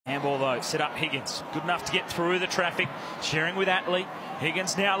Handball though, set up Higgins. Good enough to get through the traffic. Sharing with Atley.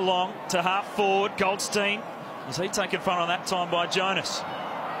 Higgins now long to half forward. Goldstein. Was he taken front on that time by Jonas?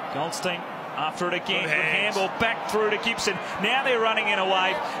 Goldstein after it again. Good handball back through to Gibson. Now they're running in a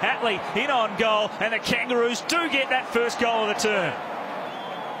wave. Atley in on goal, and the Kangaroos do get that first goal of the turn.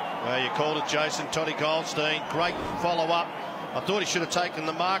 Well, you called it, Jason. Toddy Goldstein. Great follow-up. I thought he should have taken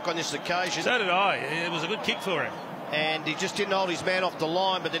the mark on this occasion. So did I. It was a good kick for him. And he just didn't hold his man off the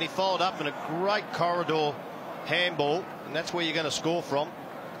line, but then he followed up in a great corridor handball, and that's where you're going to score from.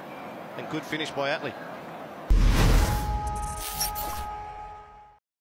 And good finish by Atley.